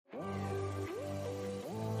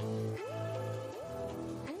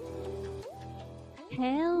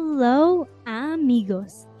Hello,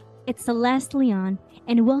 amigos. It's Celeste Leon,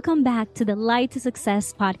 and welcome back to the Light to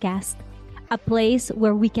Success podcast, a place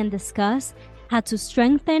where we can discuss how to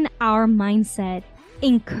strengthen our mindset,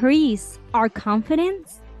 increase our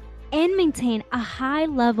confidence, and maintain a high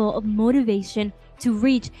level of motivation to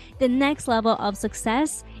reach the next level of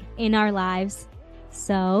success in our lives.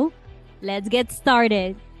 So, let's get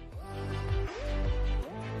started.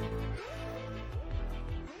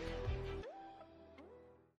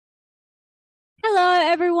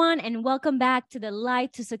 Hello, everyone, and welcome back to the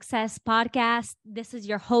Light to Success podcast. This is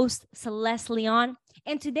your host, Celeste Leon,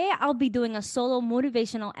 and today I'll be doing a solo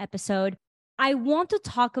motivational episode. I want to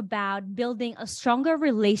talk about building a stronger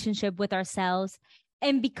relationship with ourselves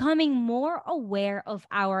and becoming more aware of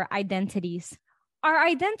our identities. Our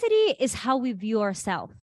identity is how we view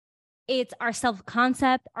ourselves. It's our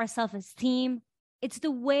self-concept, our self-esteem. It's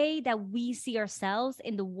the way that we see ourselves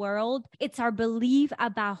in the world. It's our belief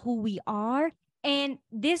about who we are. And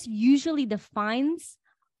this usually defines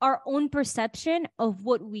our own perception of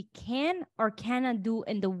what we can or cannot do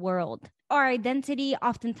in the world. Our identity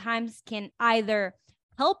oftentimes can either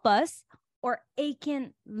help us or it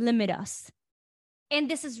can limit us. And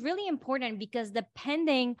this is really important because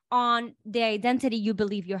depending on the identity you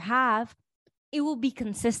believe you have, it will be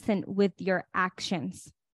consistent with your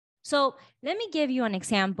actions. So let me give you an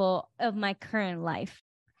example of my current life.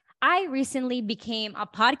 I recently became a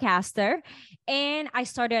podcaster and I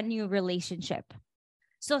started a new relationship.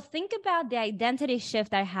 So think about the identity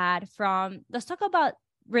shift I had from, let's talk about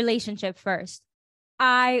relationship first.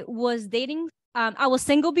 I was I was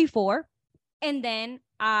single before, and then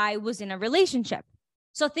I was in a relationship.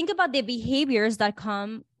 So think about the behaviors that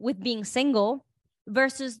come with being single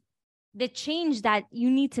versus the change that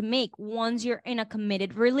you need to make once you're in a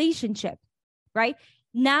committed relationship, right?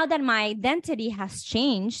 Now that my identity has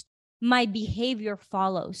changed, my behavior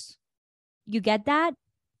follows. You get that?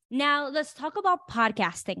 Now let's talk about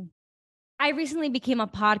podcasting. I recently became a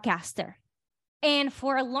podcaster. And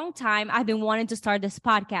for a long time, I've been wanting to start this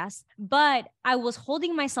podcast, but I was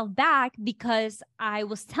holding myself back because I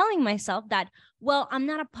was telling myself that, well, I'm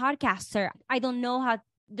not a podcaster. I don't know how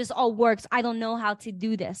this all works. I don't know how to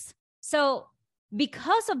do this. So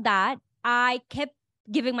because of that, I kept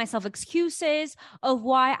giving myself excuses of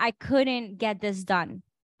why I couldn't get this done.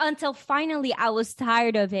 Until finally I was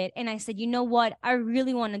tired of it. And I said, you know what? I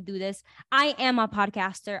really want to do this. I am a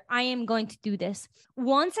podcaster. I am going to do this.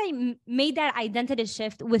 Once I made that identity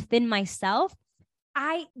shift within myself,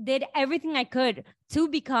 I did everything I could to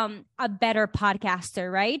become a better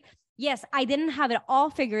podcaster, right? Yes, I didn't have it all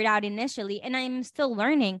figured out initially, and I'm still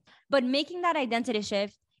learning. But making that identity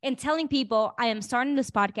shift and telling people I am starting this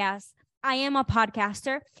podcast, I am a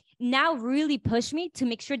podcaster, now really pushed me to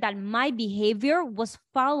make sure that my behavior was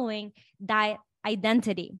following that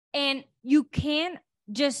identity. And you can't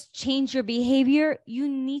just change your behavior. You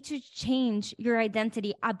need to change your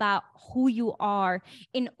identity about who you are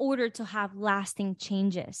in order to have lasting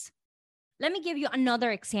changes. Let me give you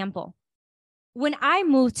another example. When I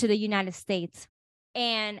moved to the United States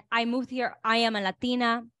and I moved here, I am a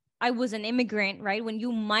Latina. I was an immigrant, right? When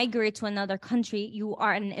you migrate to another country, you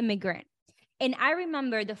are an immigrant. And I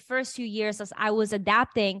remember the first few years as I was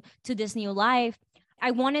adapting to this new life,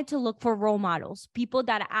 I wanted to look for role models, people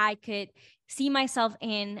that I could see myself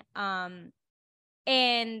in. And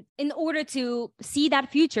in order to see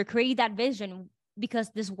that future, create that vision,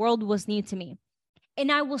 because this world was new to me.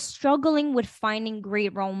 And I was struggling with finding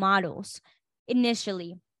great role models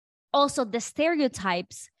initially. Also, the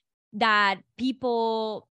stereotypes that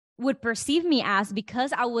people would perceive me as,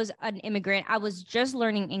 because I was an immigrant, I was just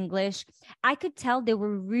learning English, I could tell they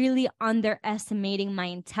were really underestimating my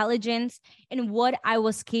intelligence and what I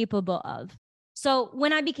was capable of. So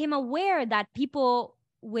when I became aware that people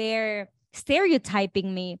were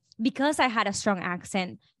stereotyping me because I had a strong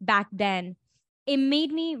accent back then, it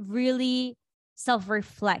made me really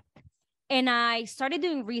self-reflect. And I started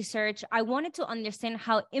doing research. I wanted to understand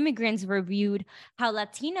how immigrants were viewed, how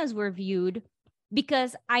Latinas were viewed,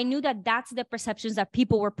 because I knew that that's the perceptions that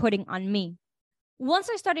people were putting on me. Once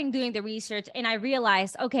I started doing the research and I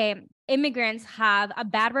realized, okay, immigrants have a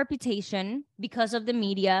bad reputation because of the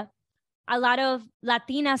media. A lot of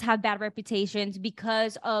Latinas have bad reputations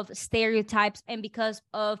because of stereotypes and because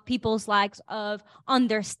of people's lacks of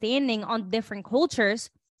understanding on different cultures.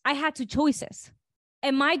 I had two choices.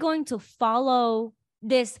 Am I going to follow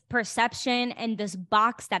this perception and this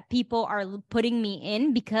box that people are putting me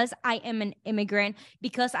in because I am an immigrant,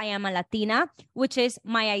 because I am a Latina, which is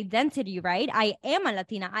my identity, right? I am a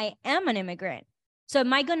Latina. I am an immigrant. So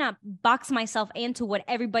am I going to box myself into what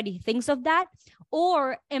everybody thinks of that?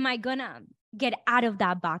 Or am I going to get out of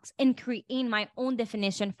that box and create my own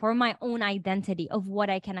definition for my own identity of what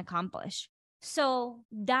I can accomplish. So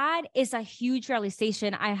that is a huge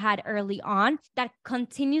realization I had early on that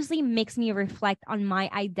continuously makes me reflect on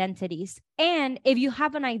my identities. And if you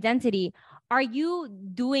have an identity, are you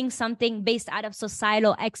doing something based out of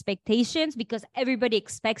societal expectations because everybody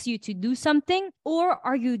expects you to do something? Or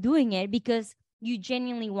are you doing it because you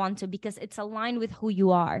genuinely want to, because it's aligned with who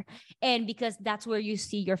you are and because that's where you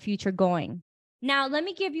see your future going? Now, let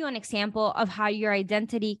me give you an example of how your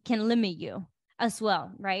identity can limit you as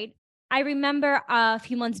well, right? I remember a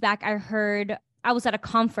few months back, I was at a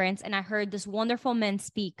conference and I heard this wonderful man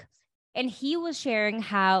speak. And he was sharing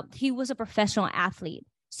how he was a professional athlete.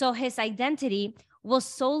 So his identity was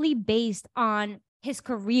solely based on his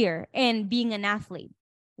career and being an athlete.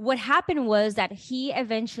 What happened was that he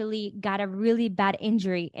eventually got a really bad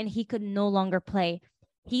injury and he could no longer play.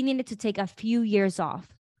 He needed to take a few years off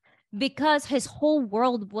because his whole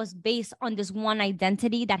world was based on this one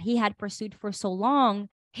identity that he had pursued for so long.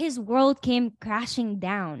 His world came crashing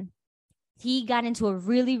down. He got into a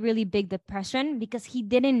really, really big depression because he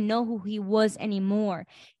didn't know who he was anymore.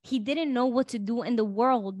 He didn't know what to do in the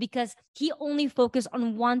world because he only focused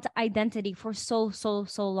on one identity for so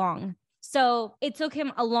long. So it took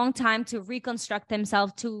him a long time to reconstruct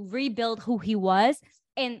himself, to rebuild who he was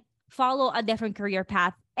and follow a different career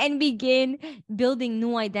path and begin building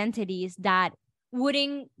new identities that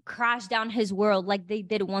wouldn't crash down his world like they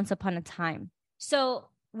did once upon a time. So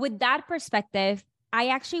with that perspective, I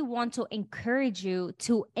actually want to encourage you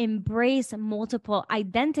to embrace multiple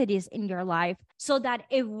identities in your life so that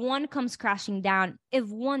if one comes crashing down, if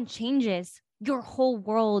one changes, your whole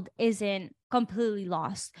world isn't completely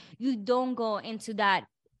lost. You don't go into that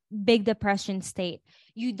big depression state.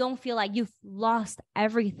 You don't feel like you've lost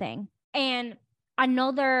everything. And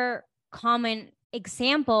another common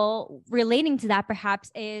example relating to that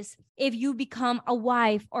perhaps is if you become a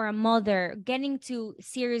wife or a mother, getting to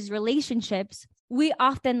serious relationships, we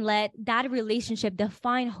often let that relationship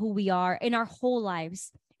define who we are in our whole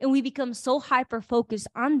lives. And we become so hyper focused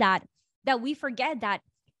on that we forget that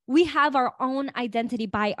we have our own identity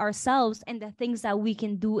by ourselves and the things that we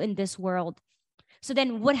can do in this world. So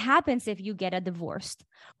then what happens if you get a divorce?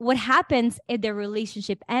 What happens if the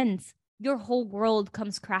relationship ends? Your whole world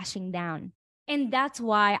comes crashing down. And that's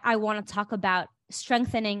why I want to talk about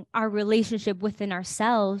strengthening our relationship within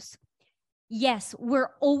ourselves. Yes, we're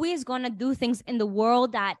always going to do things in the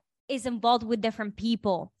world that is involved with different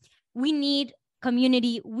people. We need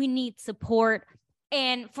community, we need support.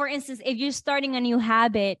 And for instance, if you're starting a new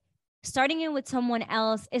habit, starting it with someone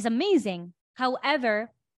else is amazing.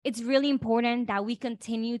 However, it's really important that we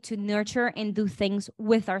continue to nurture and do things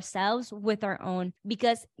with ourselves, with our own,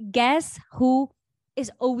 because guess who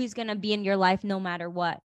is always going to be in your life no matter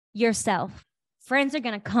what? Yourself. Friends are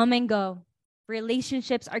going to come and go.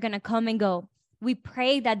 Relationships are going to come and go. We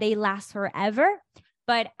pray that they last forever,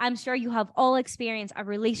 but I'm sure you have all experienced a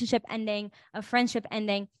relationship ending, a friendship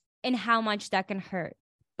ending, and how much that can hurt.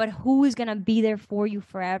 But who is going to be there for you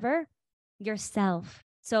forever? Yourself.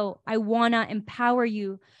 So I want to empower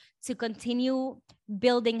you to continue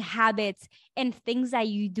building habits and things that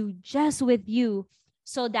you do just with you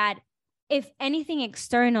so that if anything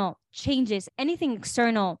external changes, anything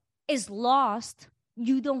external is lost,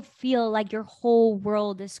 you don't feel like your whole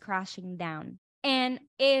world is crashing down. And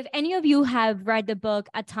if any of you have read the book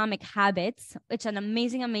Atomic Habits, it's an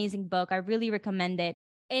amazing, amazing book. I really recommend it.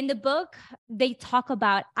 In the book, they talk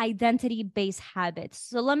about identity-based habits.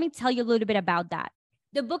 So let me tell you a little bit about that.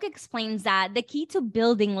 The book explains that the key to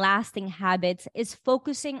building lasting habits is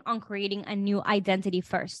focusing on creating a new identity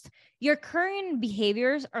first. Your current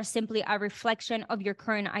behaviors are simply a reflection of your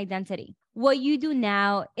current identity. What you do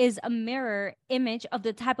now is a mirror image of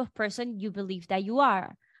the type of person you believe that you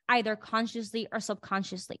are, either consciously or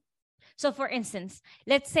subconsciously. So for instance,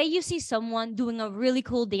 let's say you see someone doing a really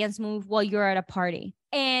cool dance move while you're at a party.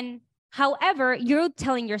 And however, you're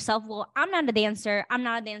telling yourself, well, I'm not a dancer.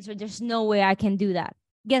 There's no way I can do that.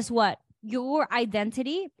 Guess what? Your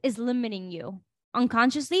identity is limiting you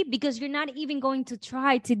unconsciously because you're not even going to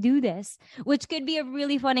try to do this, which could be a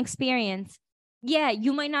really fun experience. Yeah,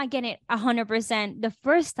 you might not get it 100% the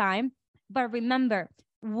first time, but remember,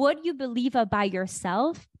 what you believe about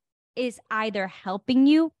yourself is either helping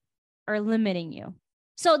you or limiting you.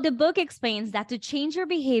 So the book explains that to change your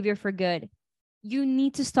behavior for good, you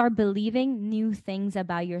need to start believing new things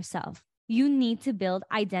about yourself. You need to build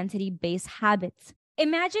identity-based habits.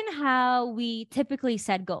 Imagine how we typically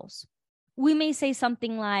set goals. We may say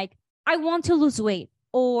something like, I want to lose weight,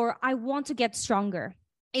 or I want to get stronger.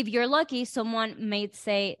 If you're lucky, someone may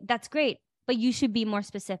say, that's great, but you should be more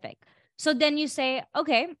specific. So then you say,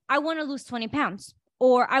 okay, I want to lose 20 pounds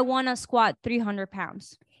or I want to squat 300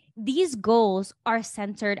 pounds. These goals are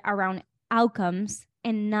centered around outcomes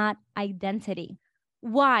and not identity.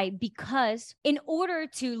 Why? Because in order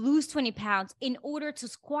to lose 20 pounds, in order to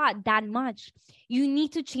squat that much, you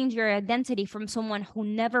need to change your identity from someone who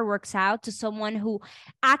never works out to someone who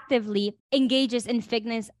actively engages in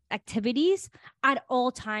fitness activities at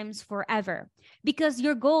all times forever. Because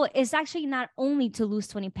your goal is actually not only to lose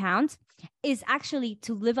 20 pounds, is actually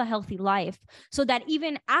to live a healthy life so that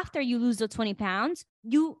even after you lose the 20 pounds,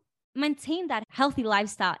 you maintain that healthy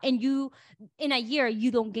lifestyle and you in a year you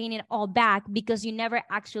don't gain it all back because you never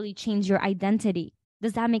actually change your identity.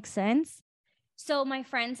 Does that make sense? So my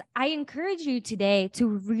friends, I encourage you today to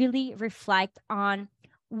really reflect on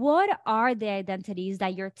what are the identities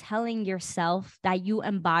that you're telling yourself that you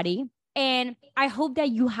embody. And I hope that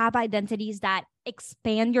you have identities that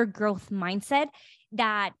expand your growth mindset,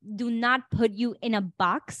 that do not put you in a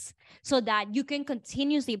box, so that you can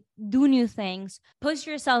continuously do new things, push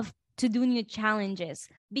yourself to do new challenges.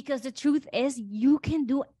 Because the truth is, you can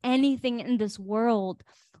do anything in this world.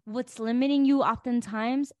 What's limiting you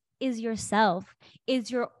oftentimes is yourself, is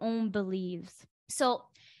your own beliefs. So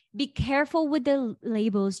be careful with the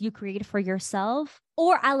labels you create for yourself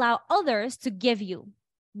or allow others to give you,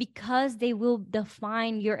 because they will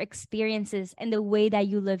define your experiences and the way that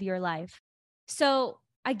you live your life. So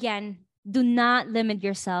again, do not limit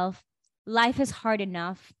yourself. Life is hard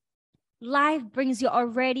enough. Life brings you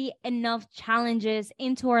already enough challenges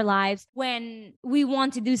into our lives when we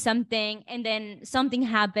want to do something and then something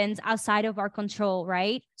happens outside of our control,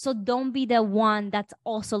 right? So don't be the one that's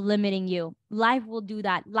also limiting you. Life will do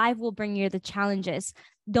that. Life will bring you the challenges.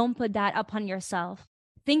 Don't put that upon yourself.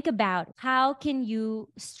 Think about how can you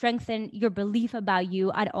strengthen your belief about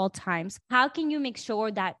you at all times? How can you make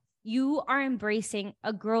sure that you are embracing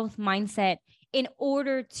a growth mindset in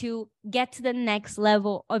order to get to the next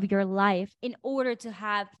level of your life, in order to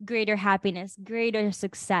have greater happiness, greater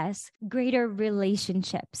success, greater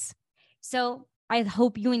relationships? So I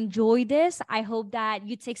hope you enjoy this. I hope that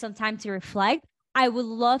you take some time to reflect. I would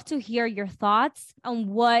love to hear your thoughts on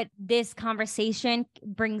what this conversation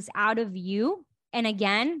brings out of you. And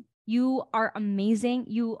again, you are amazing.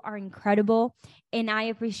 You are incredible. And I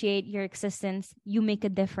appreciate your existence. You make a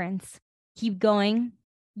difference. Keep going.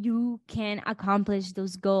 You can accomplish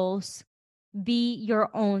those goals. Be your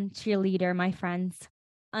own cheerleader, my friends.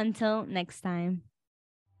 Until next time.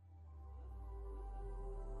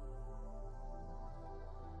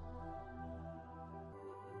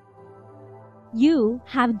 You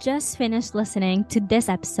have just finished listening to this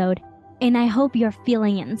episode, and I hope you're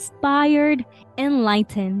feeling inspired,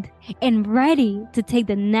 enlightened, and ready to take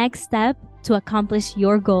the next step to accomplish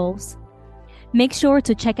your goals. Make sure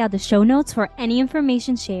to check out the show notes for any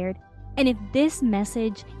information shared. And if this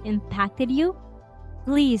message impacted you,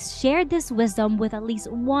 please share this wisdom with at least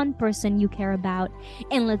one person you care about,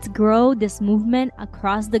 and let's grow this movement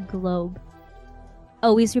across the globe.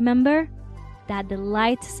 Always remember that the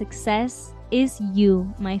light to success is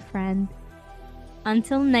you, my friend.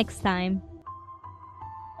 Until next time.